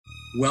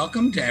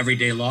Welcome to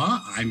Everyday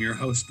Law. I'm your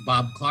host,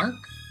 Bob Clark.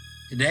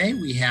 Today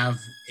we have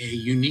a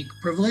unique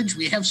privilege.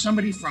 We have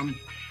somebody from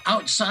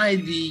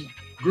outside the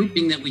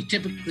grouping that we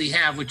typically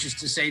have, which is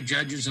to say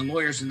judges and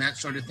lawyers and that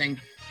sort of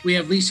thing. We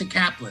have Lisa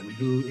Caplan,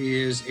 who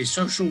is a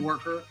social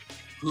worker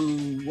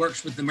who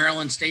works with the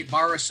Maryland State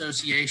Bar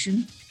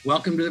Association.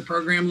 Welcome to the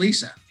program,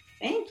 Lisa.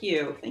 Thank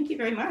you. Thank you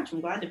very much.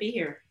 I'm glad to be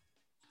here.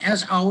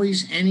 As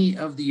always, any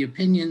of the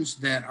opinions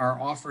that are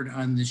offered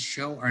on this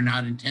show are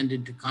not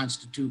intended to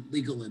constitute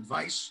legal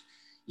advice.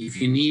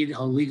 If you need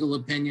a legal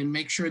opinion,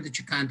 make sure that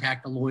you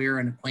contact a lawyer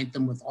and acquaint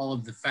them with all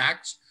of the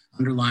facts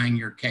underlying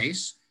your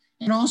case.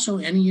 And also,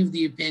 any of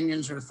the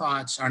opinions or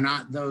thoughts are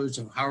not those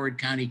of Howard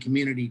County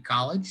Community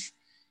College,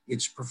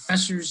 its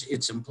professors,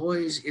 its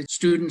employees, its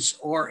students,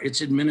 or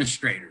its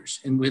administrators.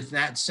 And with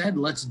that said,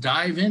 let's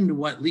dive into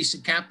what Lisa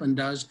Caplan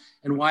does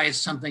and why it's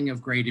something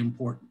of great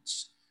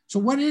importance. So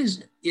what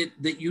is it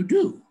that you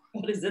do?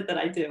 What is it that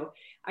I do?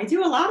 I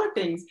do a lot of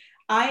things.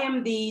 I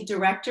am the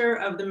director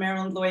of the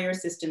Maryland Lawyer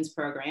Assistance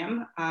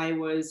Program. I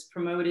was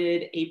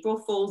promoted April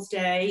Fool's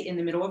Day in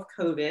the middle of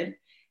COVID.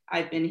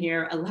 I've been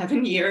here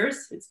 11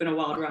 years. It's been a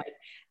wild ride.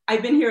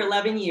 I've been here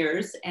 11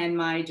 years and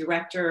my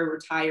director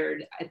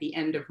retired at the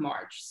end of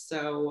March.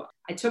 So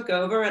I took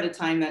over at a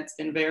time that's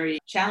been very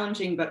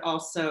challenging, but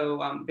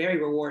also very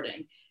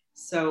rewarding.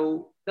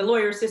 So the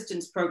Lawyer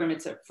Assistance Program,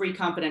 it's a free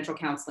confidential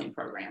counseling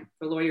program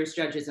for lawyers,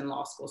 judges, and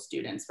law school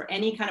students for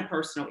any kind of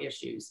personal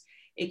issues.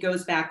 It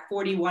goes back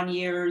 41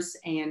 years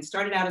and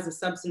started out as a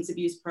substance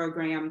abuse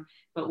program,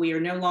 but we are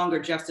no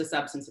longer just a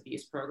substance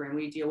abuse program.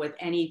 We deal with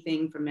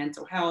anything from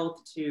mental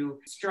health to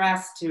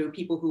stress to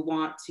people who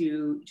want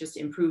to just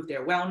improve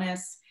their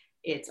wellness.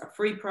 It's a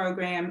free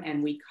program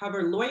and we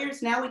cover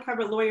lawyers. Now we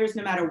cover lawyers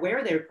no matter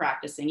where they're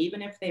practicing,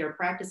 even if they are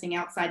practicing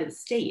outside of the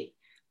state.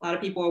 A lot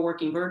of people are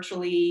working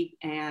virtually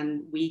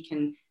and we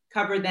can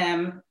cover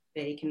them.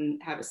 They can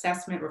have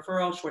assessment,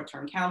 referral,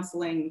 short-term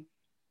counseling.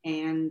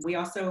 And we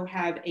also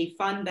have a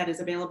fund that is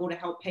available to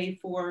help pay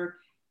for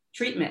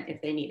treatment if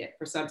they need it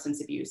for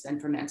substance abuse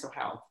and for mental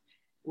health,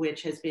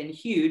 which has been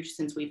huge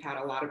since we've had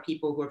a lot of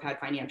people who have had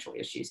financial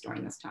issues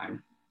during this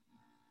time.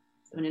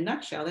 So in a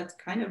nutshell, that's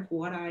kind of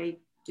what I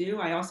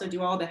do. I also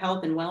do all the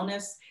health and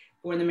wellness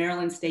for the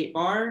Maryland State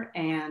Bar.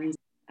 And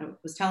I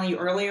was telling you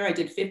earlier, I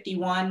did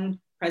 51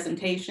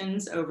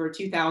 presentations over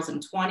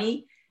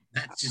 2020.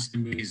 That's just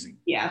amazing.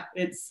 Yeah,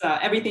 it's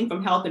everything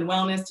from health and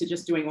wellness to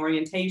just doing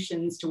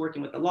orientations to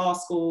working with the law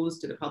schools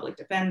to the public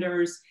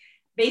defenders,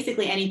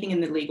 basically anything in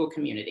the legal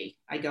community.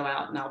 I go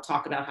out and I'll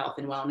talk about health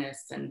and wellness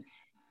and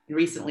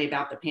recently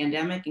about the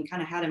pandemic and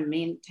kind of how to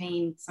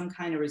maintain some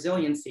kind of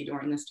resiliency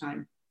during this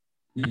time.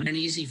 Not an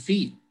easy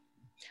feat.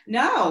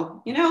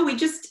 No,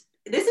 this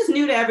is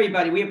new to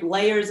everybody. We have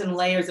layers and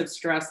layers of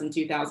stress in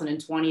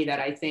 2020 that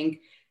I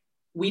think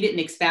we didn't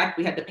expect.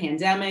 We had the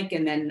pandemic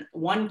and then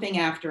one thing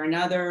after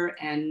another.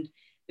 And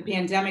the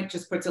pandemic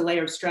just puts a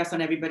layer of stress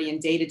on everybody in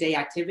day-to-day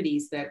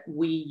activities that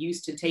we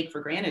used to take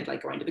for granted,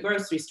 like going to the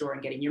grocery store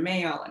and getting your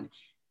mail and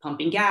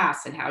pumping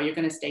gas and how you're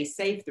going to stay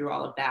safe through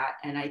all of that.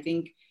 And I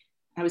think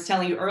I was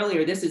telling you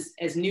earlier, this is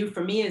as new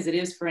for me as it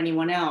is for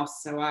anyone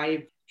else. So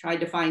I've tried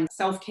to find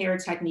self-care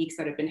techniques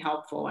that have been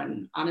helpful.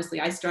 And honestly,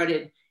 I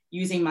started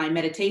using my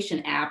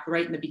meditation app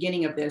right in the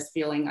beginning of this,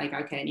 feeling like,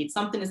 okay, I need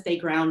something to stay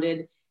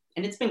grounded.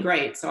 And it's been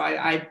great. So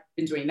I've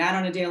been doing that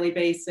on a daily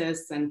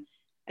basis. And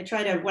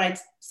what I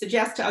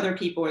suggest to other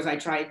people is I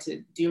try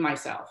to do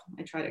myself.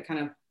 I try to kind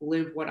of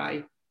live what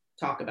I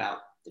talk about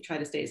to try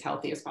to stay as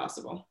healthy as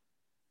possible.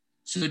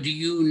 So do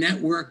you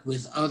network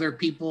with other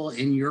people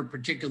in your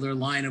particular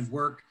line of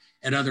work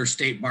at other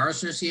state bar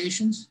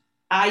associations?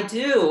 I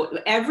do.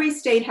 Every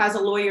state has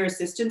a lawyer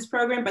assistance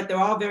program, but they're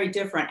all very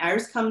different.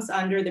 Ours comes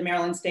under the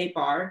Maryland State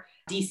Bar.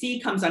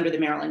 DC comes under the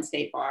Maryland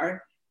State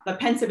Bar. But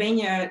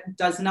Pennsylvania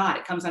does not.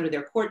 It comes under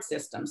their court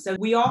system. So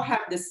we all have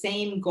the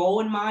same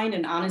goal in mind.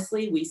 And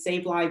honestly, we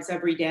save lives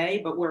every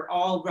day, but we're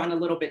all run a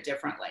little bit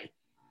differently.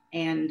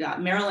 And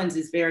Maryland's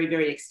is very,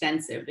 very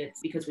extensive. It's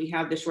because we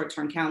have the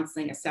short-term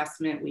counseling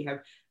assessment. We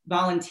have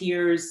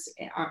volunteers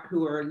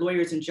who are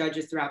lawyers and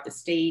judges throughout the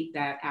state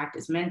that act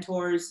as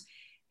mentors.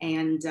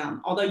 And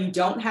although you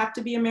don't have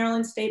to be a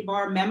Maryland State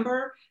Bar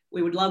member,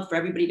 we would love for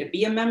everybody to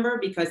be a member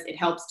because it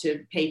helps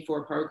to pay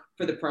for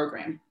the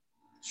program.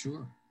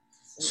 Sure.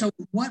 So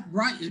what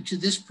brought you to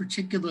this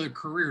particular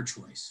career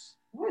choice?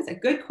 That is a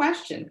good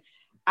question.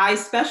 I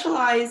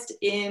specialized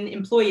in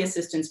employee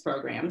assistance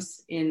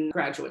programs in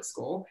graduate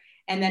school.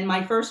 And then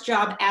my first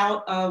job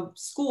out of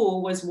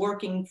school was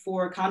working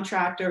for a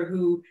contractor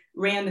who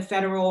ran the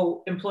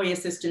federal employee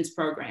assistance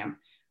program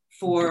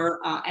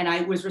and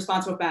I was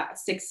responsible for about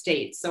 6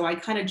 states. So I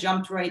kind of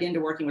jumped right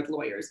into working with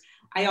lawyers.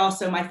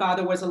 My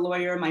father was a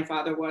lawyer. My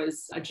father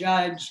was a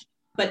judge,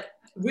 but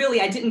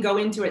really, I didn't go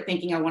into it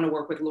thinking I want to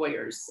work with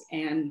lawyers.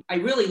 And I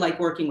really like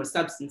working with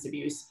substance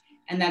abuse.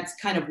 And that's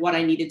kind of what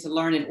I needed to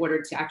learn in order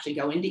to actually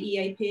go into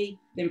EAP,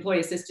 the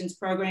employee assistance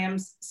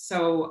programs.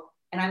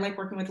 And I like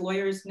working with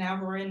lawyers now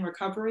who are in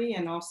recovery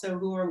and also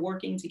who are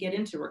working to get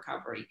into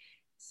recovery.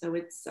 So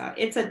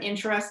it's an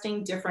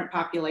interesting, different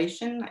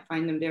population. I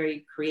find them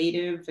very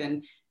creative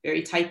and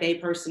very type A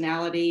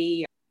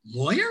personality.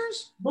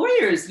 Lawyers?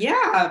 Lawyers,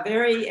 yeah,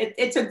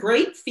 it's a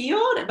great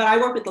field, but I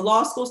work with the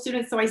law school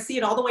students, so I see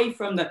it all the way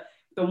from the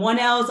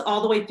 1Ls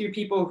all the way through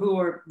people who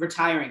are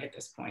retiring at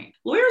this point.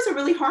 Lawyers are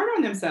really hard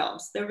on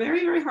themselves. They're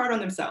very, very hard on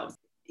themselves.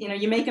 You know,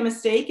 you make a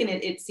mistake and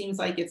it seems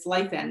like it's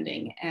life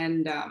ending.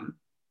 And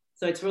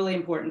so it's really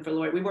important for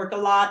lawyers. We work a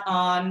lot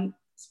on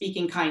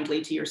speaking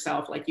kindly to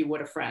yourself like you would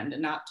a friend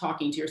and not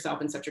talking to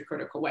yourself in such a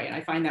critical way. And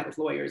I find that with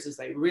lawyers is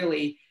they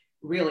really,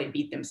 really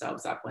beat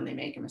themselves up when they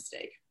make a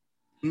mistake.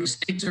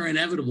 Mistakes are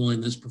inevitable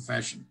in this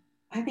profession.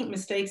 I think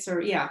mistakes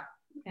are, yeah,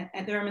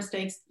 and there are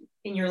mistakes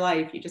in your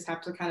life. You just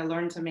have to kind of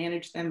learn to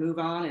manage them, move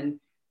on and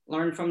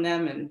learn from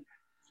them and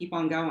keep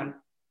on going.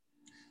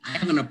 I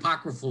have an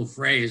apocryphal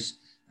phrase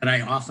that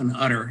I often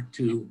utter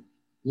to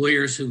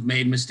lawyers who've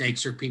made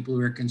mistakes or people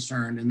who are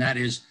concerned. And that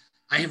is,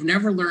 I have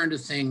never learned a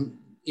thing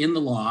in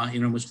the law,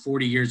 in almost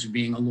 40 years of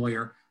being a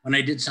lawyer, when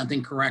I did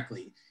something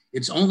correctly.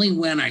 It's only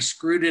when I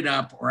screwed it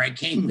up or I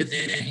came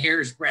within a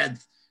hair's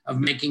breadth of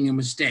making a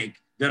mistake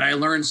that I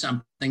learned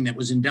something that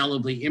was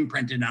indelibly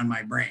imprinted on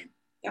my brain.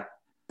 Yep.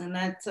 And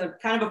that's a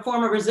kind of a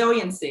form of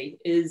resiliency,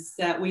 is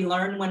that we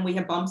learn when we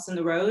have bumps in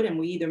the road and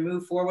we either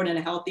move forward in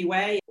a healthy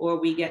way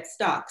or we get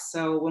stuck.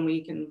 So when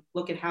we can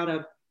look at how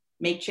to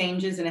make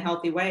changes in a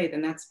healthy way,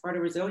 then that's part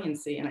of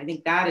resiliency. And I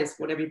think that is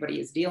what everybody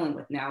is dealing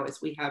with now,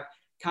 is we have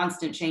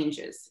constant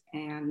changes.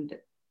 And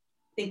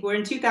I think we're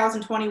in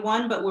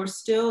 2021, but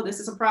this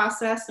is a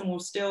process and we're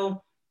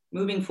still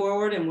moving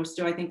forward, and we're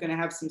still, I think, going to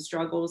have some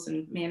struggles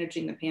in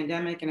managing the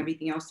pandemic and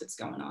everything else that's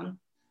going on.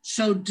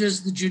 So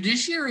does the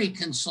judiciary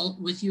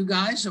consult with you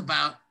guys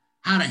about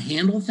how to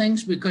handle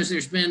things? Because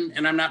there's been,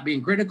 and I'm not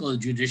being critical of the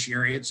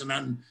judiciary, it's an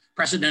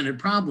unprecedented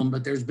problem,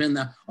 but there's been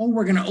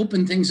we're going to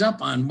open things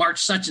up on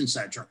March such and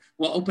such, or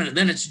we'll open it,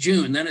 then it's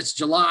June, then it's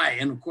July.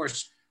 And of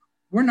course,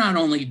 we're not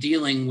only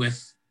dealing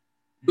with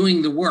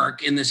doing the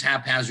work in this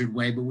haphazard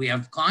way, but we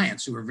have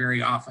clients who are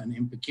very often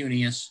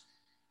impecunious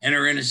and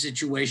are in a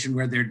situation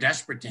where they're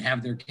desperate to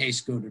have their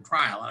case go to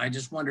trial. And I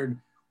just wondered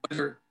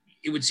whether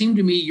it would seem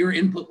to me your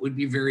input would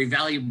be very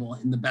valuable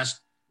in the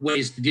best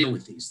ways to deal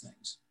with these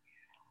things.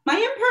 My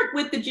input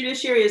with the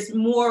judiciary is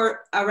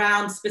more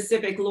around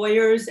specific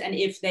lawyers, and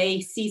if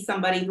they see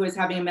somebody who is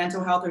having a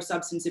mental health or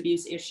substance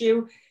abuse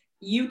issue,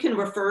 you can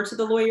refer to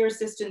the lawyer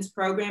assistance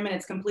program, and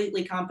it's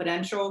completely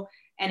confidential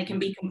and it can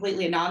be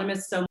completely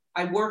anonymous. So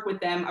I work with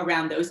them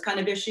around those kind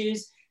of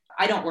issues.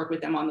 I don't work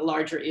with them on the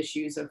larger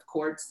issues of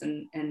courts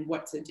and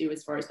what to do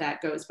as far as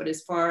that goes. But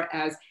as far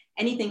as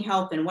anything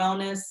health and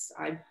wellness,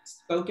 I've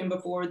spoken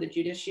before the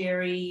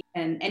judiciary,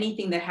 and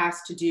anything that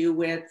has to do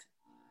with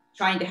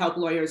trying to help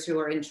lawyers who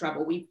are in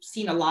trouble. We've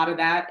seen a lot of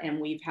that,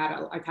 and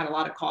I've had a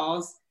lot of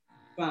calls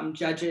from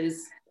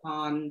judges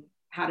on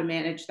how to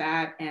manage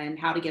that and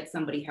how to get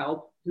somebody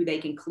help who they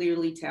can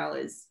clearly tell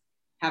is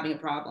having a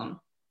problem.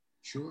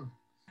 Sure.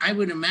 I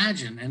would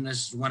imagine, and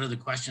this is one of the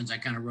questions I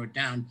kind of wrote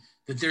down,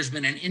 that there's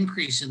been an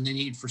increase in the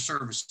need for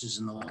services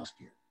in the last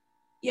year.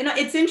 You know,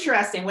 it's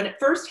interesting. When it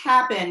first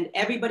happened,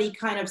 everybody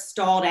kind of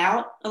stalled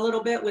out a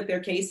little bit with their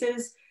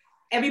cases.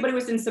 Everybody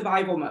was in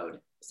survival mode.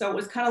 So it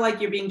was kind of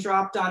like you're being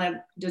dropped on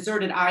a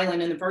deserted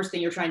island, and the first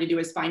thing you're trying to do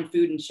is find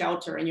food and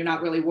shelter, and you're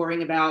not really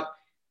worrying about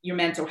your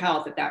mental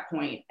health at that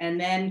point. And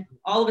then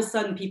all of a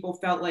sudden, people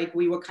felt like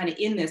we were kind of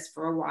in this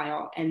for a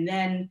while. And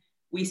then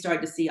we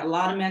started to see a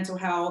lot of mental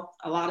health,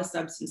 a lot of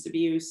substance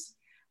abuse.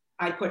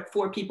 I put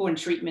 4 people in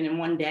treatment in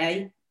one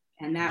day,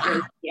 and that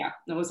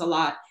was a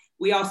lot.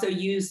 We also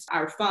used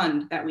our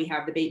fund that we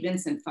have, the Bate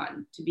Vincent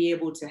Fund, to be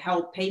able to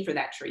help pay for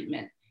that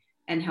treatment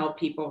and help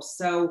people.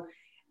 So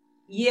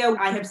yeah,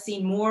 I have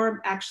seen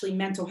more actually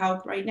mental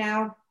health right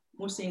now.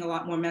 We're seeing a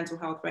lot more mental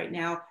health right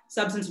now.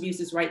 Substance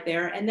abuse is right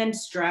there. And then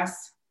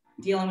stress,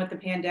 dealing with the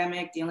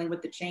pandemic, dealing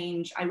with the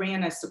change. I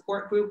ran a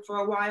support group for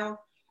a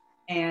while,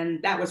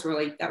 and that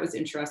was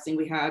interesting.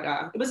 We had,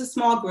 it was a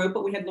small group,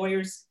 but we had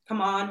lawyers come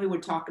on who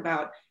would talk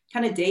about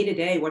kind of day to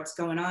day what's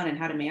going on and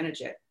how to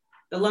manage it.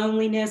 The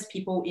loneliness,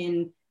 people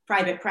in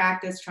private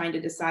practice trying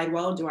to decide,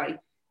 well, do I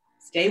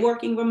stay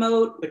working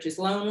remote, which is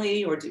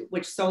lonely, or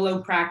which solo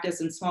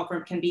practice and small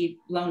firm can be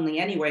lonely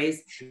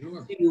anyways.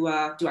 Sure.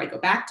 Do I go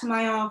back to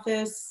my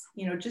office?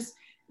 You know, just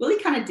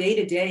really kind of day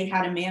to day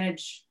how to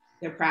manage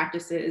their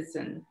practices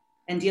and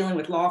dealing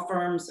with law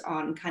firms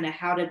on kind of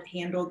how to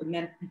handle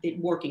the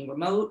working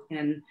remote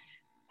and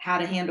how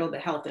to handle the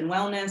health and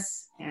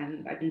wellness.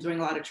 And I've been doing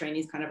a lot of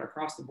trainings kind of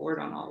across the board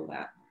on all of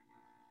that.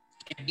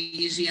 Can't be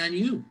easy on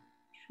you.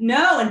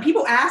 No, and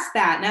people ask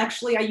that. And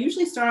actually, I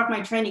usually start off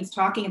my trainings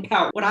talking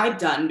about what I've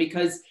done,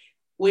 because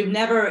we've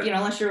never,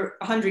 unless you're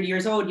 100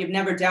 years old, you've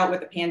never dealt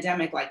with a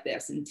pandemic like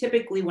this. And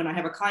typically when I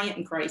have a client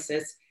in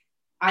crisis,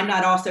 I'm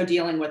not also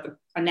dealing with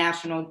a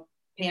national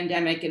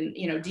pandemic and,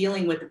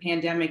 dealing with a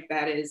pandemic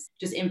that is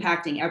just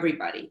impacting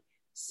everybody.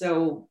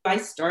 So I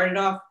started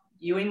off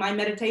viewing my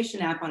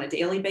meditation app on a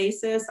daily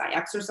basis. I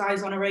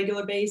exercise on a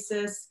regular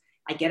basis.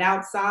 I get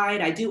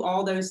outside. I do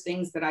all those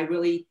things that I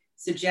really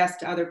suggest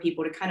to other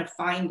people to kind of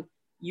find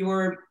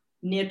your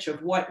niche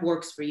of what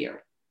works for you.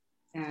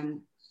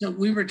 And so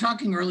we were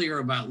talking earlier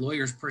about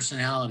lawyers'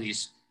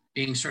 personalities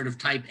being sort of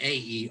type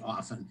AE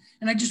often.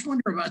 And I just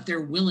wonder about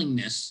their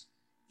willingness,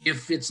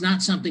 if it's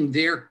not something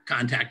they're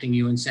contacting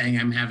you and saying,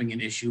 I'm having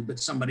an issue, but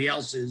somebody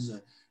else is,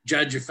 a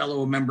judge, a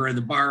fellow member of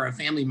the bar, a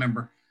family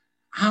member,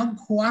 how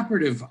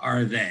cooperative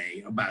are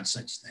they about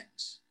such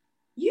things?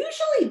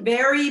 usually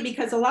vary,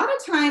 because a lot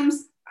of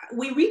times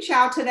we reach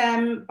out to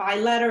them by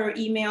letter or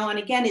email. And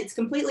again, it's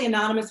completely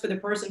anonymous for the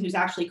person who's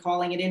actually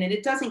calling it in, and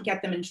it doesn't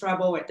get them in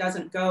trouble. It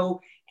doesn't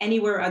go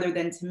anywhere other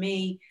than to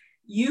me.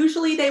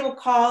 Usually they will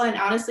call, and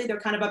honestly, they're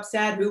kind of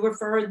upset who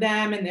referred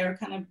them, and they're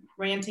kind of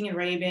ranting and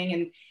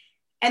raving.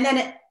 And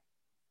then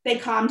they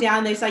calm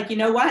down. They're like, you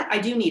know what? I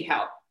do need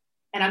help.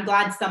 And I'm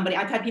glad somebody,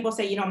 I've had people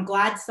say, you know, I'm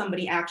glad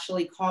somebody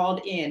actually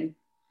called in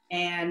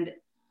and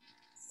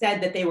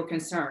said that they were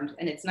concerned.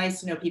 And it's nice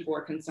to know people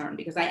are concerned,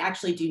 because I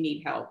actually do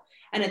need help.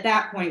 And at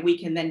that point, we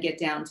can then get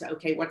down to,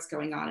 okay, what's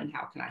going on and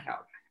how can I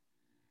help?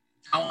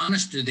 How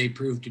honest do they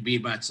prove to be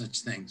about such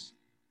things?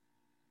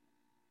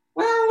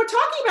 Well, we're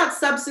talking about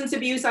substance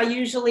abuse. I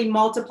usually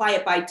multiply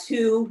it by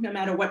 2, no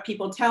matter what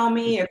people tell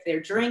me. If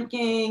they're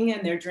drinking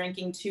and they're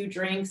drinking 2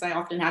 drinks, I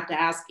often have to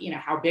ask, you know,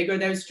 how big are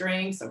those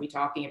drinks? Are we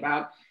talking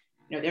about,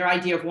 you know, their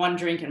idea of 1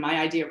 drink and my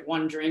idea of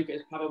 1 drink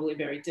is probably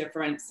very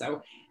different.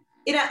 So,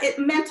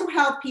 mental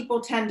health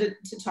people tend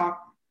to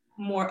talk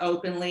more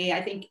openly.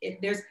 I think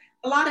there's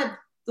a lot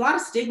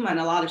of stigma and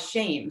a lot of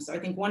shame. So I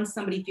think once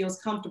somebody feels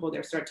comfortable,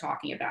 they'll start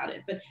talking about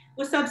it. But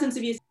with substance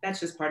abuse,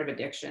 that's just part of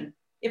addiction.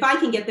 If I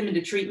can get them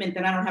into treatment,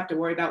 then I don't have to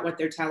worry about what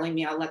they're telling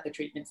me. I'll let the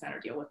treatment center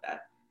deal with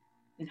that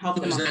and help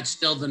them. Is that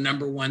still the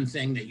number one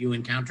thing that you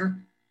encounter?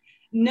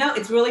 No,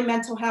 it's really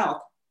mental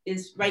health.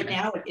 Is right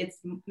now, it's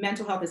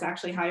mental health is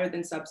actually higher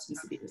than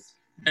substance abuse.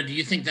 Now, do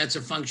you think that's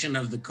a function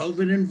of the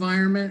COVID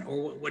environment,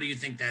 or what do you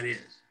think that is?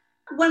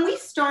 When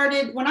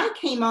I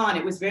came on,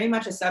 it was very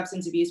much a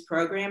substance abuse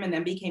program, and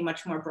then became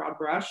much more broad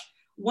brush.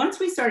 Once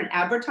we started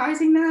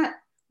advertising that,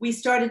 we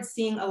started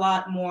seeing a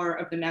lot more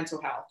of the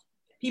mental health.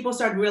 People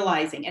started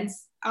realizing, and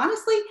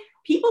honestly,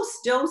 people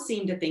still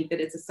seem to think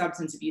that it's a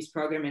substance abuse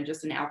program and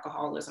just an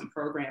alcoholism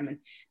program. And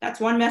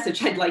that's one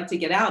message I'd like to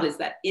get out, is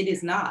that it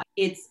is not.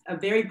 It's a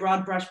very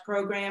broad brush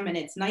program, and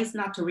it's nice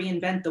not to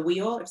reinvent the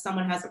wheel. If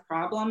someone has a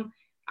problem,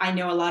 I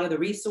know a lot of the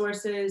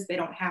resources. They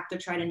don't have to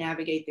try to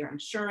navigate their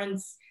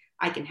insurance.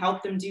 I can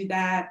help them do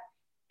that.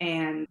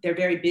 And they're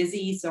very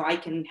busy, so I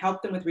can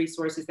help them with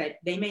resources that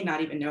they may not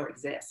even know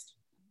exist.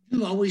 Did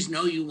you always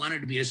know you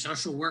wanted to be a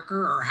social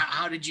worker, or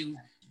how did you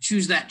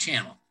choose that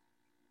channel?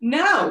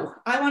 No,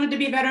 I wanted to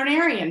be a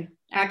veterinarian,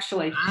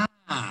 actually.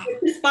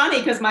 It's funny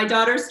because my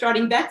daughter's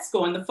starting vet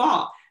school in the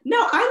fall. No,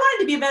 I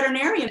wanted to be a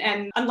veterinarian.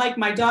 And unlike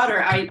my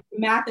daughter,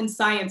 math and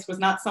science was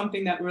not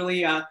something that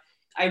really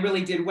I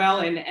really did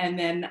well in. And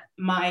then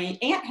my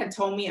aunt had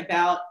told me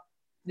about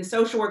the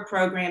social work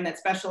program that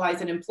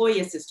specialized in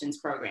employee assistance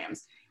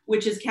programs,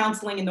 which is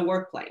counseling in the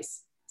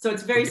workplace. So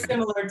it's very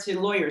similar to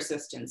lawyer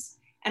assistance.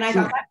 And I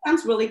thought, that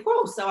sounds really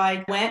cool. So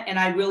I went, and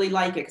I really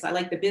like it because I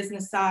like the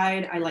business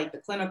side, I like the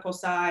clinical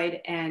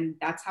side, and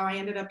that's how I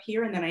ended up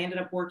here. And then I ended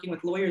up working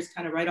with lawyers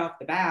kind of right off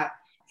the bat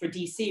for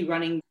DC,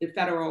 running the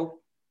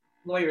federal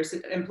lawyers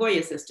employee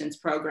assistance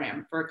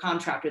program for a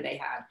contractor they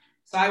had.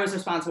 So I was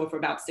responsible for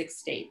about 6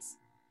 states.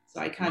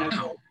 So I kind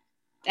of,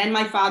 and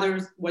my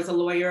father was a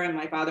lawyer, and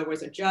my father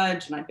was a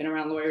judge, and I've been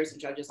around lawyers and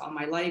judges all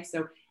my life.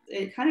 So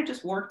it kind of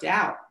just worked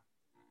out.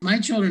 My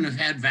children have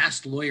had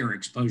vast lawyer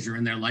exposure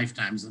in their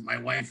lifetimes. My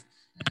wife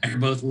and I are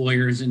both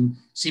lawyers, and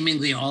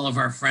seemingly all of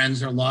our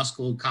friends are law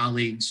school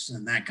colleagues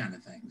and that kind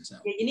of thing. So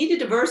you need to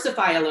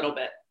diversify a little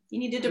bit. You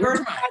need to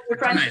diversify your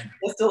friends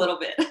just a little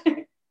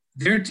bit.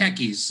 They're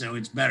techies, so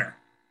it's better.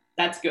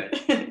 That's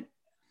good.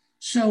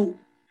 So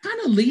kind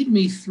of lead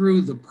me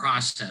through the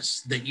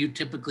process that you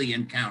typically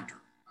encounter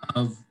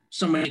of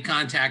somebody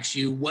contacts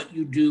you, what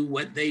you do,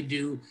 what they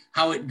do,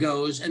 how it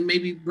goes, and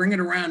maybe bring it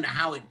around to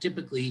how it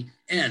typically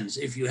ends,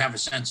 if you have a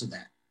sense of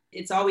that.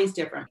 It's always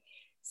different.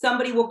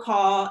 Somebody will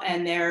call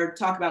and they're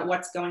talk about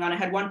what's going on. I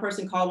had one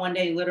person call one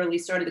day, literally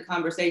started the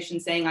conversation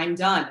saying, I'm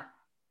done.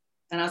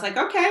 And I was like,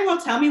 okay, well,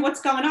 tell me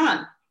what's going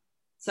on.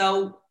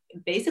 So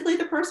basically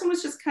the person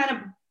was just kind of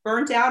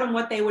burnt out on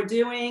what they were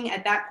doing.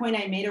 At that point,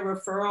 I made a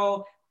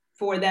referral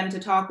for them to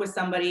talk with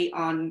somebody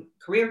on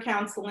career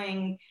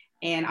counseling.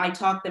 And I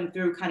talked them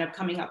through kind of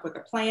coming up with a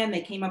plan. They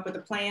came up with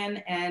a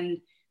plan and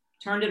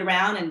turned it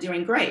around and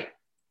doing great.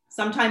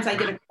 Sometimes I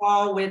get a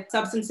call with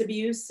substance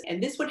abuse,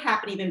 and this would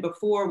happen even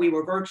before we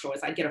were virtual,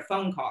 is I'd get a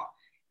phone call.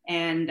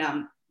 And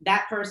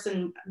that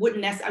person I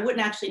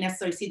wouldn't actually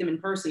necessarily see them in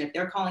person. If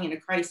they're calling in a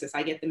crisis,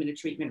 I get them into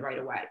treatment right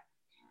away.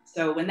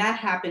 So when that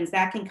happens,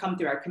 that can come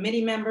through our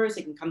committee members.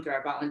 It can come through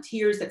our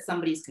volunteers that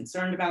somebody's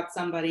concerned about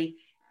somebody.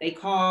 They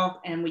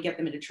call and we get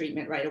them into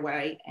treatment right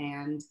away.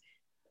 And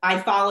I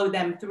follow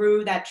them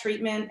through that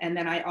treatment. And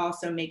then I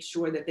also make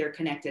sure that they're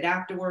connected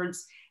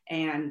afterwards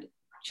and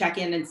check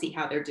in and see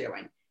how they're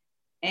doing.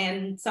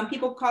 And some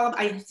people call up,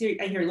 I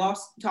hear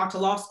talk to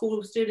law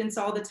school students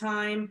all the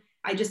time.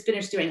 I just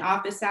finished doing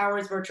office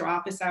hours, virtual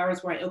office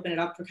hours, where I open it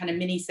up for kind of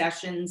mini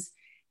sessions.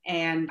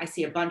 And I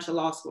see a bunch of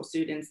law school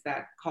students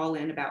that call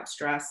in about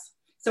stress.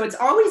 So it's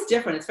always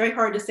different. It's very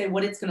hard to say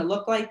what it's going to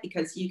look like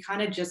because you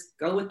kind of just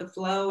go with the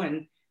flow.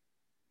 And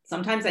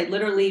sometimes I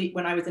literally,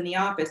 when I was in the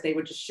office, they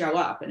would just show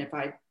up. And if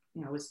I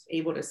was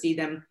able to see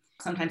them,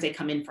 sometimes they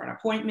come in for an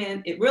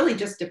appointment. It really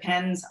just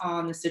depends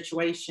on the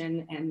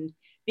situation. And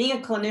being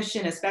a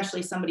clinician,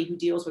 especially somebody who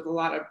deals with a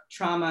lot of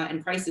trauma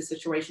and crisis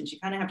situations, you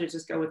kind of have to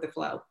just go with the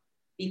flow,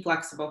 be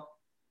flexible.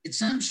 It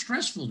sounds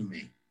stressful to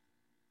me.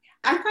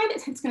 I find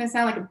it's going to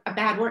sound like a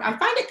bad word. I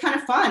find it kind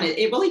of fun.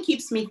 It really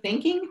keeps me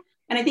thinking.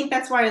 And I think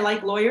that's why I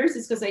like lawyers,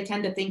 is because they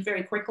tend to think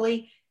very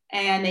quickly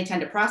and they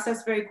tend to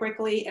process very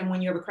quickly. And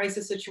when you have a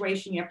crisis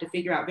situation, you have to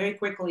figure out very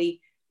quickly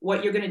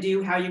what you're going to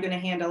do, how you're going to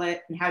handle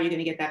it, and how you're going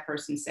to get that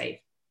person safe.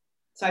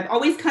 So I've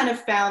always kind of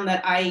found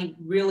that I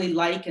really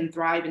like and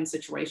thrive in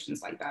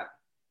situations like that.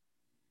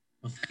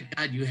 Well, thank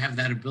God you have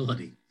that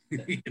ability. I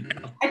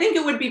think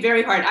it would be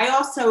very hard. I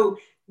also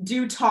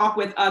do talk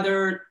with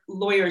other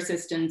lawyer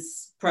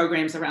assistance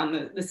programs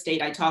around the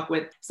state. I talk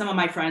with some of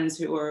my friends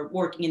who are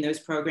working in those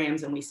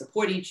programs and we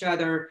support each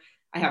other.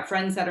 I have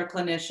friends that are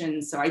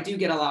clinicians, so I do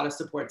get a lot of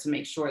support to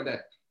make sure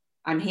that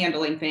I'm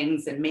handling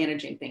things and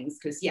managing things.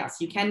 Because yes,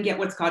 you can get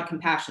what's called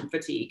compassion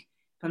fatigue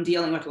from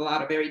dealing with a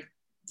lot of very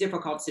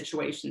difficult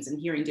situations and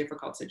hearing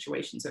difficult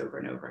situations over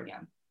and over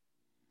again.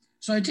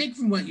 So I take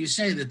from what you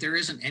say that there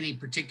isn't any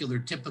particular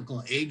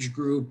typical age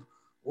group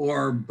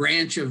or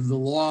branch of the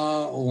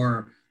law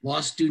or law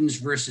students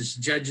versus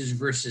judges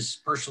versus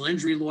personal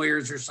injury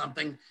lawyers or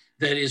something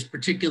that is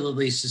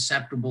particularly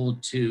susceptible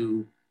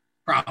to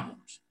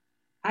problems.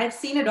 I've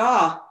seen it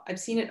all. I've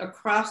seen it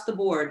across the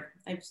board.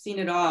 I've seen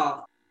it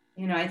all.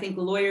 I think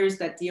lawyers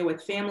that deal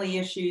with family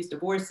issues,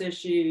 divorce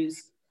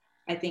issues,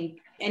 I think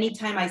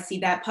anytime I see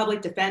that,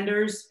 public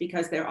defenders,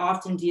 because they're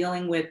often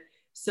dealing with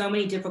so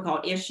many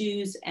difficult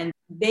issues and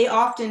they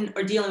often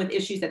are dealing with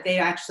issues that they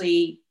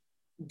actually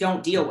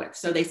don't deal with.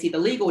 So they see the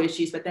legal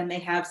issues, but then they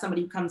have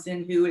somebody who comes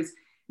in who is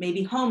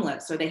maybe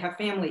homeless or they have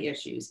family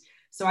issues.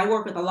 So I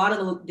work with a lot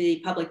of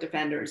the public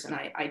defenders and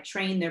I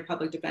train their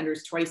public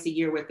defenders twice a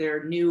year with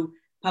their new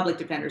public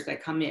defenders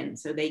that come in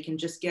so they can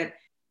just get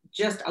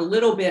just a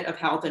little bit of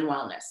health and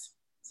wellness.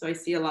 So I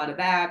see a lot of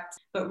that,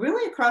 but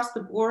really across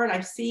the board,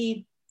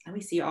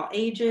 we see all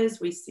ages.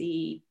 We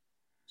see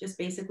just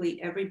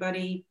basically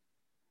everybody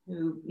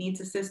who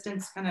needs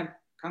assistance kind of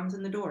comes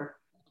in the door.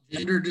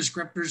 Gender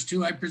descriptors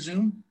too, I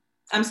presume?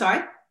 I'm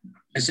sorry?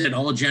 I said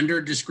all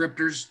gender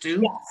descriptors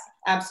too? Yes,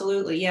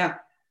 absolutely, yeah.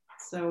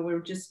 So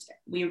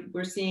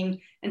we're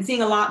seeing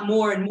a lot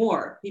more and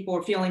more. People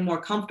are feeling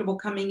more comfortable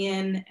coming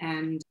in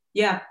and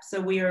yeah, so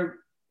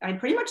I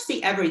pretty much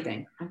see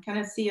everything. I kind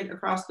of see it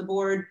across the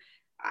board.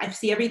 I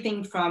see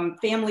everything from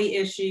family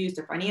issues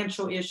to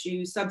financial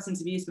issues,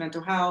 substance abuse,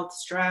 mental health,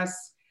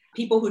 stress,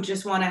 people who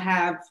just want to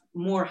have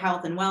more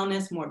health and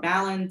wellness, more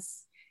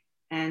balance,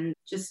 and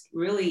just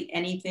really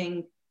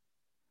anything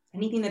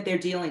that they're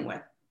dealing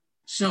with.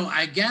 So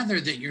I gather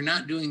that you're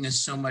not doing this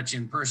so much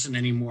in person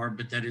anymore,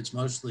 but that it's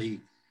mostly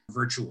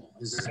virtual.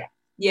 Is that?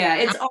 Yeah,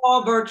 it's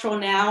all virtual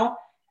now.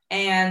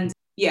 And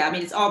yeah,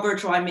 it's all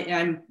virtual.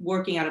 I'm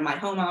working out of my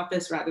home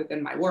office rather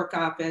than my work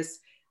office.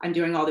 I'm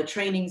doing all the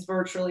trainings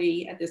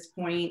virtually at this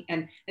point.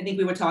 And I think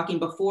we were talking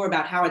before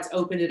about how it's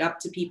opened it up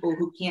to people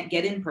who can't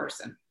get in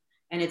person.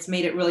 And it's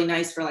made it really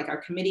nice for like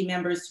our committee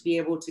members to be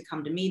able to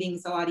come to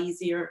meetings a lot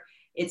easier.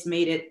 It's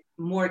made it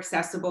more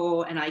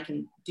accessible and I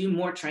can do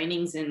more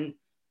trainings in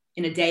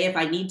a day if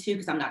I need to,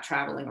 because I'm not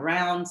traveling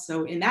around.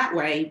 So in that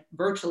way,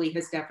 virtually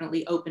has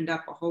definitely opened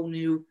up a whole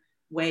new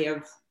way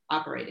of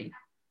operating.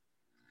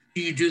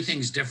 Do you do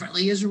things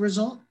differently as a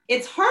result?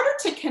 It's harder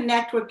to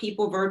connect with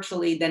people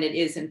virtually than it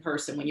is in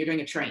person when you're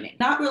doing a training.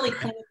 Not really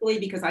clinically,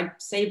 because I've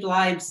saved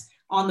lives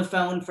on the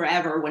phone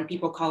forever when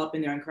people call up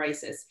and they're in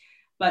crisis.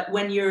 But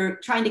when you're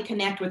trying to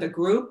connect with a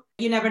group,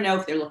 you never know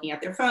if they're looking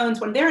at their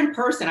phones. When they're in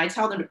person, I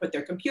tell them to put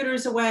their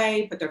computers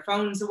away, put their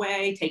phones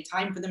away, take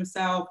time for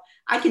themselves.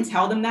 I can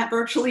tell them that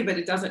virtually, but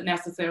it doesn't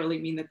necessarily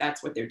mean that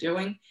that's what they're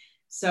doing.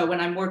 So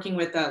when I'm working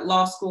with a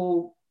law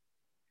school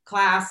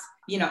class,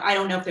 I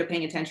don't know if they're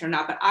paying attention or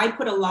not, but I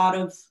put a lot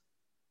of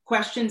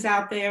questions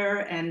out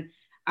there and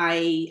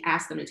I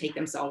ask them to take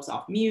themselves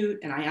off mute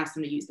and I ask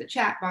them to use the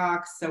chat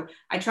box. So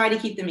I try to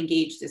keep them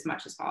engaged as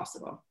much as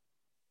possible.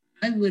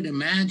 I would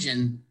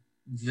imagine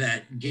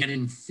that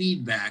getting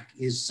feedback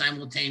is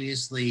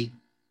simultaneously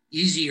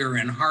easier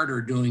and harder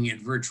doing it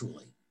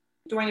virtually.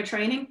 During a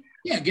training?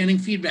 Yeah, getting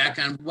feedback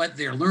on what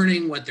they're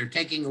learning, what they're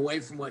taking away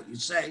from what you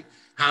say,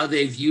 how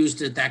they've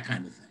used it, that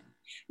kind of thing.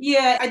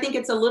 Yeah, I think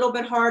it's a little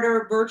bit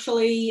harder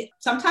virtually.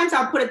 Sometimes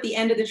I'll put at the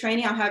end of the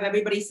training, I'll have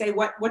everybody say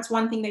what's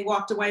one thing they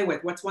walked away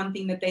with, what's one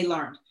thing that they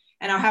learned.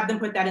 And I'll have them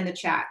put that in the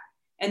chat.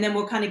 And then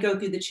we'll kind of go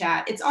through the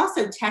chat. It's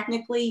also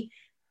technically,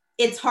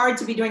 it's hard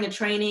to be doing a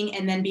training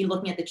and then be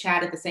looking at the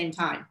chat at the same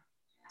time.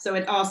 So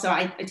it also,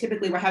 I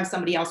typically will have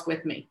somebody else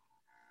with me.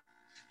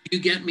 Do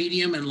you get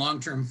medium and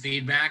long-term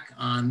feedback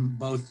on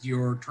both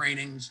your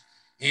trainings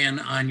and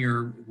on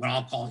your, what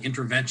I'll call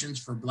interventions,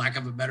 for lack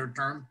of a better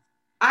term?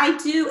 I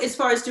do, as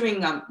far as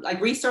doing like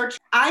research.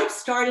 I've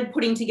started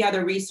putting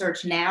together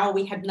research now.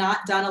 We had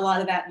not done a lot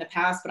of that in the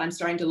past, but I'm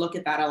starting to look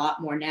at that a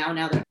lot more now.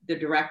 Now that the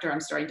director, I'm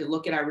starting to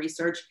look at our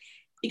research.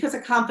 Because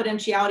of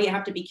confidentiality, I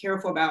have to be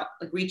careful about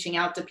like reaching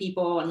out to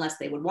people unless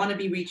they would want to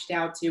be reached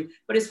out to.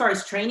 But as far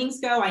as trainings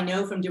go, I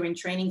know from doing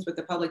trainings with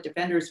the public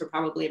defenders for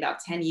probably about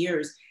 10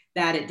 years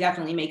that it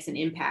definitely makes an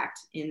impact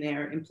in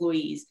their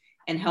employees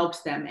and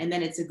helps them. And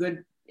then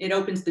it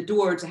opens the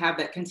door to have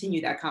that,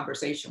 continue that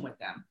conversation with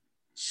them.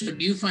 So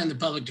do you find the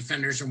public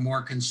defenders are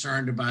more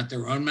concerned about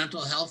their own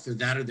mental health or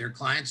that of their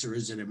clients, or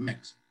is it a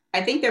mix?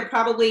 I think they're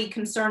probably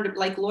concerned,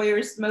 like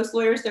lawyers, most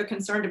lawyers, they're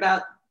concerned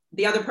about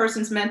the other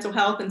person's mental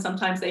health, and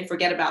sometimes they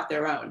forget about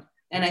their own.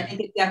 And I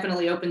think it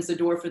definitely opens the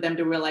door for them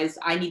to realize,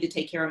 I need to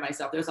take care of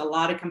myself. There's a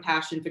lot of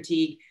compassion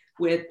fatigue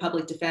with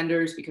public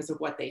defenders because of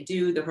what they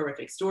do, the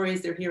horrific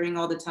stories they're hearing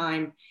all the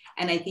time.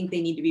 And I think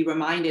they need to be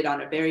reminded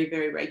on a very,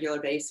 very regular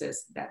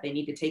basis that they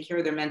need to take care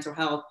of their mental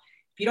health.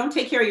 If you don't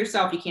take care of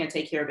yourself, you can't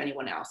take care of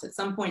anyone else. At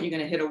some point, you're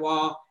going to hit a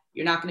wall.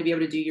 You're not going to be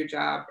able to do your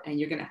job, and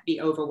you're going to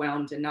be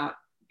overwhelmed and not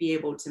be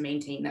able to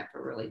maintain that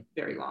for really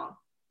very long.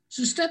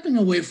 So stepping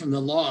away from the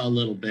law a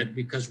little bit,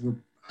 because we're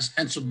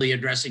ostensibly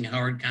addressing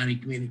Howard County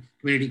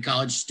Community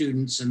College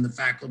students and the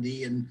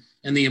faculty and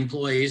the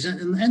employees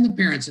and the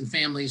parents and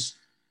families,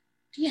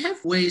 do you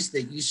have ways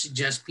that you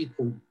suggest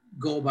people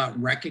go about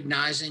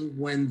recognizing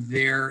when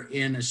they're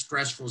in a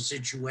stressful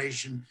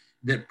situation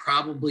that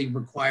probably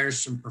requires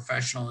some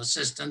professional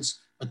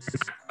assistance, but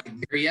they're not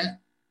quite there yet?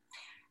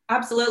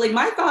 Absolutely.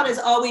 My thought is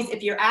always,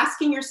 if you're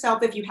asking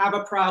yourself if you have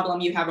a problem,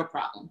 you have a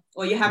problem,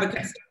 or you have a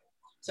concern.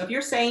 So if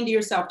you're saying to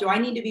yourself, do I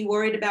need to be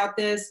worried about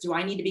this? Do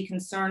I need to be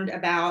concerned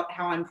about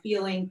how I'm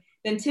feeling?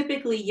 Then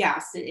typically,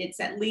 yes, it's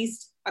at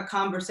least a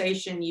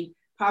conversation you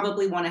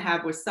probably want to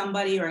have with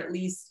somebody, or at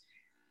least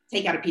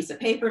take out a piece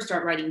of paper,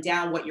 start writing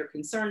down what you're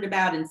concerned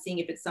about and seeing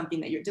if it's something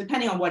that you're,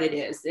 depending on what it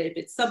is. If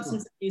it's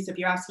substance abuse, if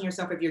you're asking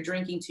yourself if you're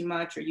drinking too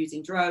much or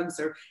using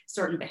drugs or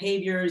certain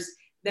behaviors,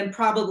 then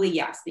probably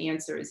yes, the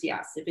answer is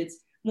yes. If it's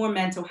more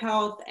mental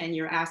health and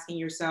you're asking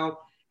yourself,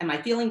 am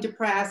I feeling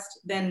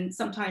depressed? Then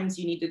sometimes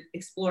you need to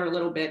explore a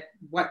little bit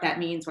what that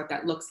means, what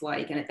that looks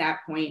like. And at that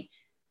point,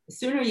 the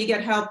sooner you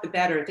get help, the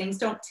better. Things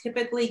don't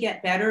typically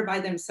get better by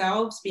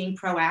themselves. Being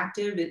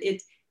proactive,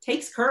 it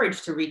takes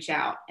courage to reach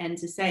out and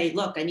to say,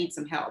 look, I need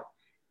some help.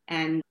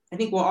 And I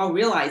think we're all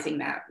realizing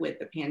that with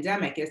the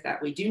pandemic, is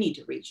that we do need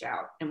to reach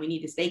out and we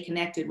need to stay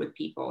connected with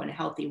people in a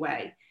healthy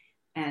way.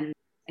 And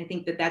I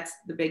think that that's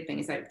the big thing,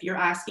 is that if you're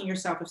asking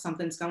yourself if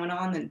something's going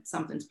on, then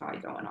something's probably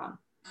going on.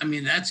 I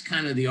mean, that's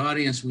kind of the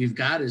audience we've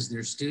got, is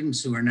their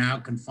students who are now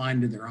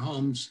confined to their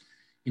homes,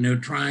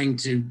 trying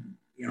to,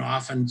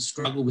 often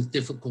struggle with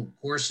difficult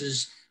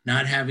courses,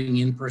 not having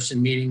in-person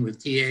meeting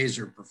with TAs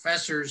or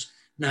professors,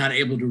 not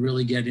able to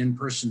really get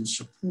in-person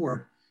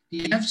support. Do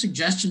you have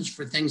suggestions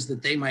for things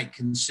that they might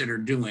consider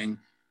doing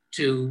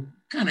to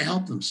kind of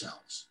help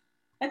themselves?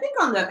 I think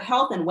on the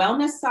health and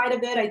wellness side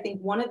of it, I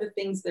think one of the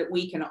things that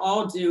we can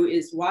all do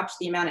is watch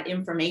the amount of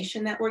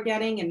information that we're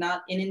getting and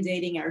not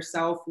inundating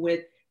ourselves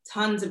with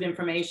tons of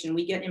information.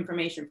 We get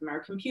information from our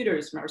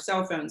computers, from our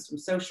cell phones, from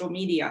social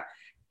media,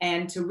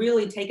 and to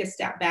really take a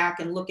step back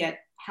and look at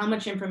how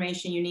much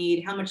information you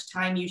need, how much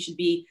time you should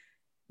be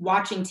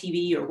watching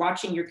TV or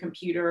watching your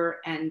computer.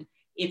 And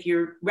if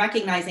you're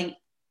recognizing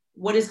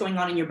what is going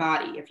on in your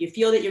body, if you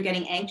feel that you're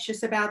getting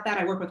anxious about that,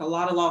 I work with a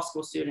lot of law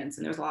school students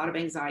and there's a lot of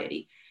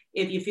anxiety.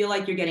 If you feel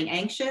like you're getting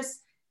anxious,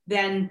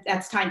 then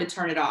that's time to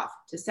turn it off,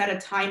 to set a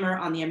timer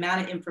on the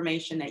amount of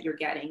information that you're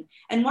getting.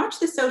 And watch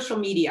the social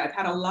media. I've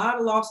had a lot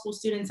of law school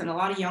students and a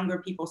lot of younger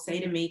people say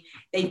to me,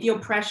 they feel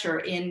pressure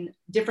in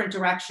different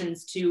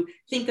directions to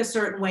think a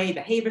certain way,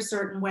 behave a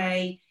certain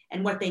way,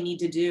 and what they need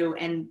to do.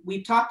 And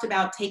we've talked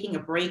about taking a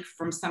break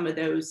from some of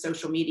those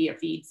social media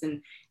feeds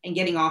and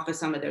getting off of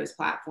some of those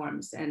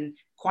platforms and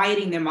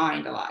quieting their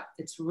mind a lot.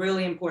 It's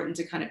really important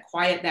to kind of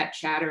quiet that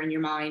chatter in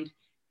your mind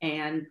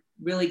and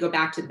really go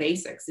back to the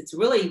basics. It's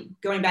really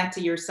going back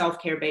to your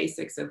self-care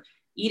basics of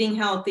eating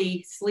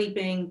healthy,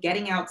 sleeping,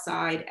 getting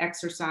outside,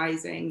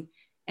 exercising,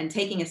 and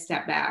taking a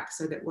step back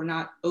so that we're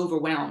not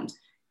overwhelmed.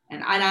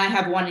 And I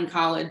have one in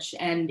college,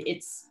 and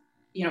it's,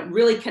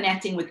 really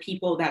connecting with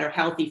people that are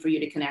healthy for you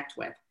to connect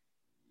with.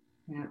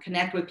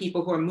 Connect with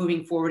people who are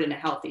moving forward in a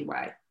healthy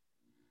way.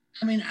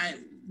 I mean,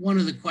 one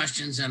of the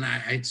questions, and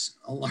it's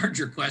a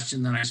larger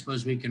question than I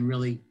suppose we can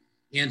really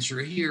answer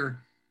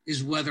here,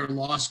 is whether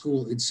law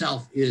school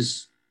itself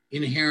is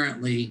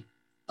inherently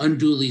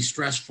unduly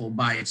stressful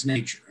by its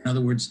nature. In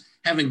other words,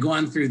 having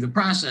gone through the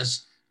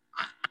process,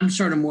 I'm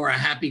sort of more a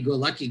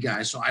happy-go-lucky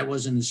guy, so I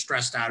wasn't as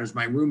stressed out as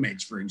my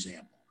roommates, for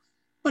example.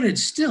 But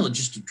it's still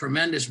just a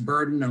tremendous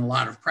burden and a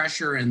lot of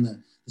pressure, and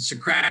the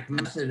Socratic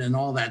method and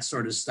all that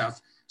sort of stuff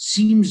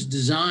seems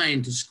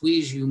designed to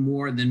squeeze you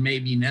more than may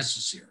be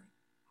necessary.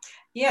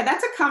 Yeah,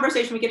 that's a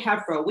conversation we could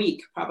have for a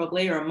week,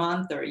 probably, or a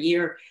month or a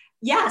year.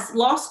 Yes,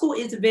 law school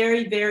is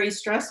very, very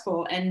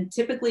stressful, and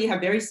typically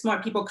have very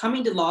smart people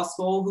coming to law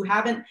school who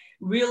haven't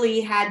really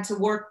had to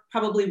work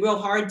probably real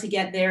hard to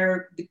get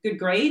the good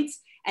grades.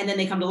 And then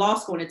they come to law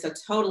school and it's a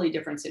totally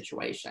different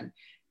situation.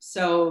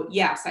 So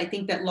yes, I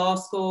think that law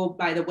school,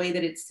 by the way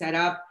that it's set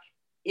up,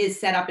 is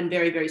set up and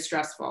very, very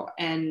stressful.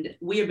 And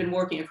we have been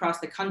working across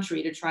the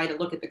country to try to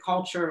look at the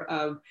culture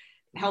of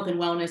health and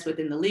wellness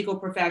within the legal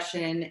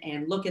profession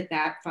and look at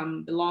that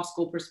from the law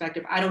school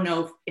perspective. I don't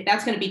know if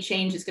that's going to be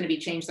changed. It's going to be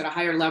changed at a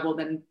higher level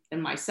than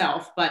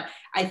myself, but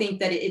I think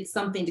that it's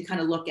something to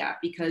kind of look at,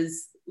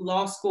 because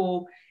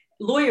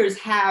lawyers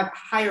have a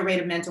higher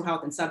rate of mental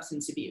health and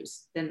substance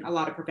abuse than a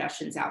lot of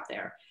professions out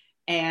there.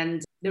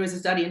 And there was a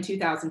study in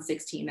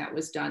 2016 that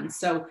was done.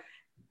 So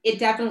it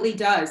definitely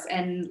does.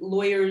 And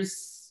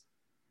lawyers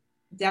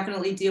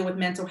definitely deal with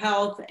mental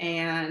health,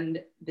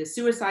 and the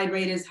suicide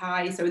rate is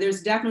high. So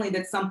there's definitely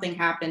that something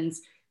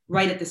happens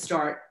right at the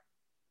start,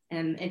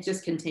 and it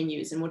just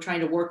continues. And we're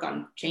trying to work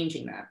on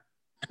changing that.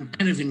 I'm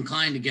kind of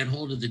inclined to get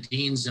hold of the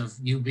deans of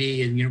UB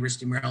and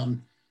University of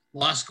Maryland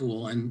Law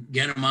School and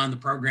get them on the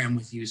program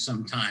with you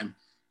sometime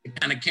to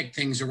kind of kick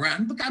things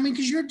around. But I mean,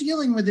 because you're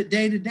dealing with it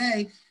day to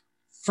day,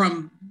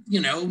 from,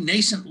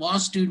 nascent law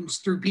students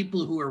through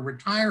people who are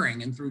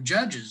retiring and through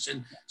judges.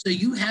 And so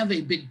you have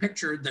a big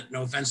picture that,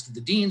 no offense to the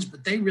deans,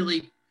 but they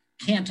really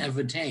can't have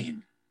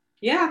attained.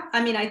 Yeah,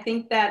 I mean, I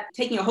think that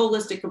taking a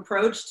holistic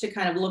approach to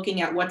kind of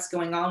looking at what's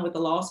going on with the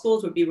law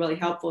schools would be really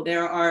helpful.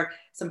 There are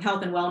some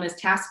health and wellness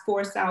task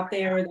force out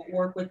there that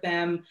work with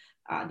them.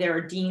 There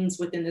are deans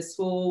within the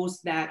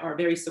schools that are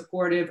very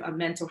supportive of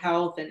mental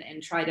health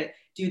and try to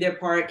do their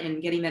part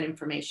in getting that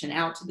information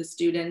out to the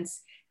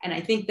students. And I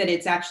think that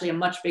it's actually a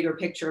much bigger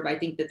picture, but I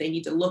think that they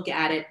need to look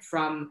at it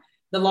from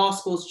the law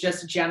schools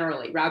just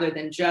generally, rather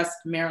than just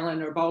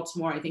Maryland or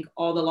Baltimore. I think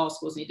all the law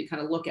schools need to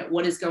kind of look at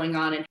what is going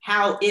on and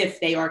how, if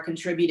they are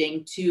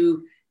contributing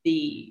to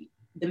the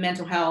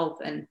mental health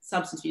and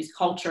substance use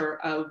culture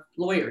of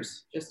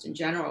lawyers just in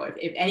general.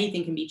 If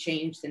anything can be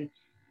changed, then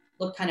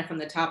look kind of from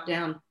the top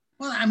down.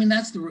 Well, I mean,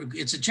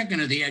 it's a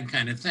chicken or the egg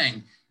kind of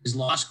thing. Is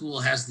law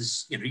school has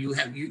this,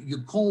 you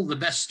cull the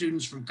best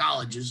students from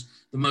colleges,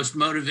 the most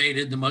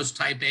motivated, the most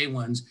type A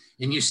ones,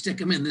 and you stick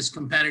them in this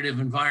competitive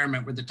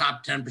environment where the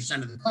top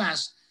 10% of the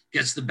class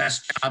gets the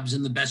best jobs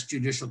and the best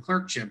judicial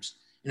clerkships.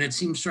 And it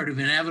seems sort of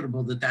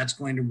inevitable that that's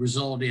going to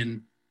result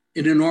in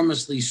an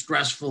enormously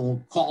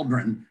stressful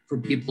cauldron for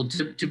people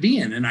to be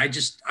in. And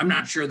I'm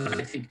not sure that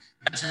I think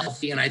that's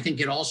healthy. And I think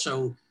it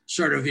also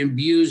sort of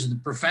imbues the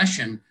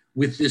profession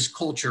with this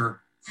culture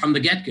from the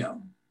get-go.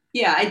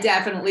 Yeah, I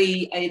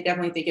definitely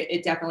think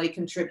it definitely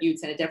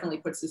contributes, and it definitely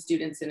puts the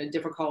students in a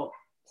difficult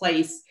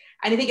place.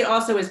 And I think it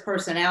also is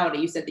personality.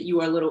 You said that you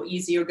are a little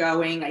easier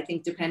going. I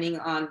think depending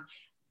on,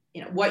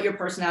 what your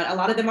personality, a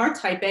lot of them are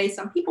type A.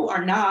 Some people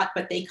are not,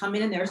 but they come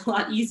in and they're a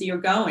lot easier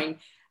going.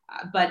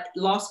 But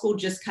law school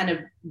just kind of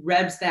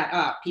revs that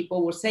up.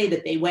 People will say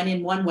that they went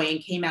in one way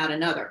and came out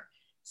another.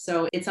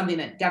 So it's something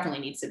that definitely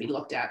needs to be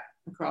looked at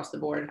across the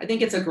board. I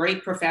think it's a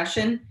great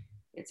profession.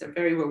 It's a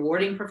very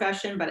rewarding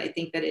profession, but I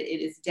think that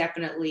it is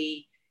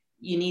definitely,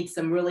 you need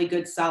some really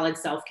good, solid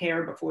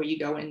self-care before you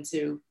go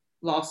into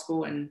law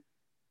school and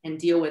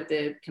deal with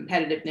the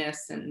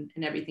competitiveness and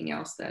everything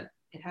else that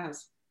it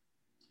has.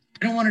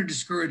 I don't want to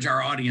discourage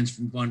our audience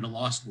from going to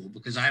law school,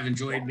 because I've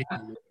enjoyed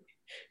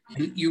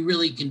you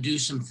really can do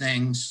some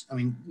things. I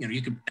mean,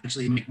 you can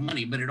actually make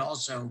money, but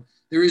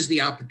there is the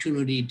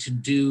opportunity to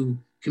do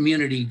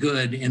community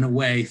good in a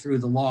way through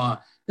the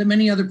law that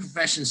many other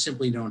professions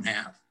simply don't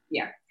have.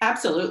 Yeah,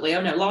 absolutely.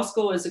 Oh no, law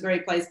school is a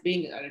great place.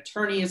 Being an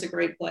attorney is a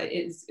great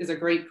place, is a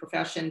great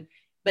profession,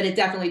 but it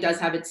definitely does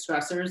have its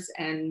stressors.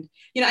 And,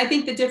 I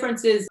think the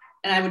difference is,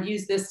 and I would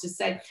use this to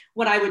say,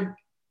 what I would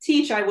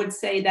teach, I would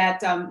say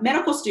that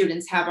medical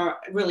students have a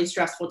really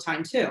stressful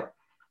time too.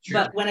 Sure.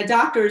 But when a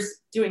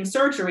doctor's doing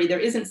surgery, there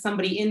isn't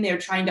somebody in there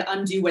trying to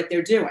undo what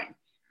they're doing.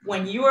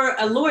 When you're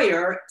a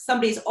lawyer,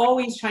 somebody's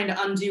always trying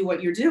to undo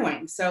what you're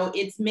doing. So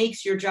it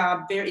makes your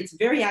job it's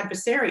very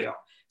adversarial.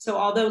 So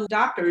although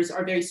doctors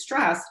are very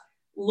stressed,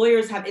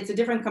 lawyers it's a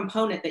different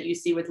component that you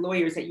see with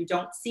lawyers that you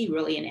don't see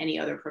really in any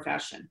other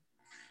profession.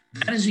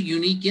 That is a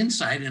unique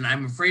insight, and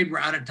I'm afraid we're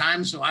out of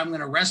time, so I'm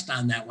going to rest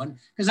on that one,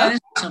 because that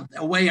is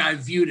a way I've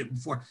viewed it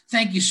before.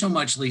 Thank you so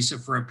much, Lisa,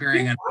 for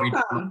appearing on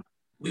Radio.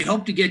 We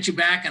hope to get you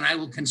back, and I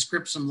will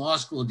conscript some law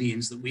school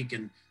deans that we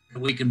can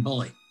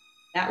bully.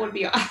 That would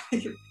be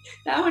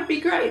that would be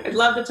great. I'd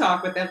love to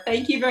talk with them.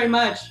 Thank you very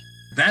much.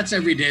 That's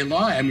Everyday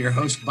Law. I'm your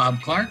host, Bob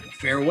Clark.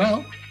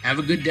 Farewell. Have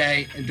a good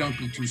day, and don't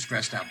be too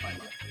stressed out by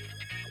life.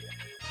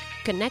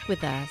 Connect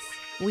with us.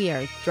 We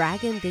are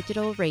Dragon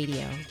Digital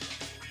Radio.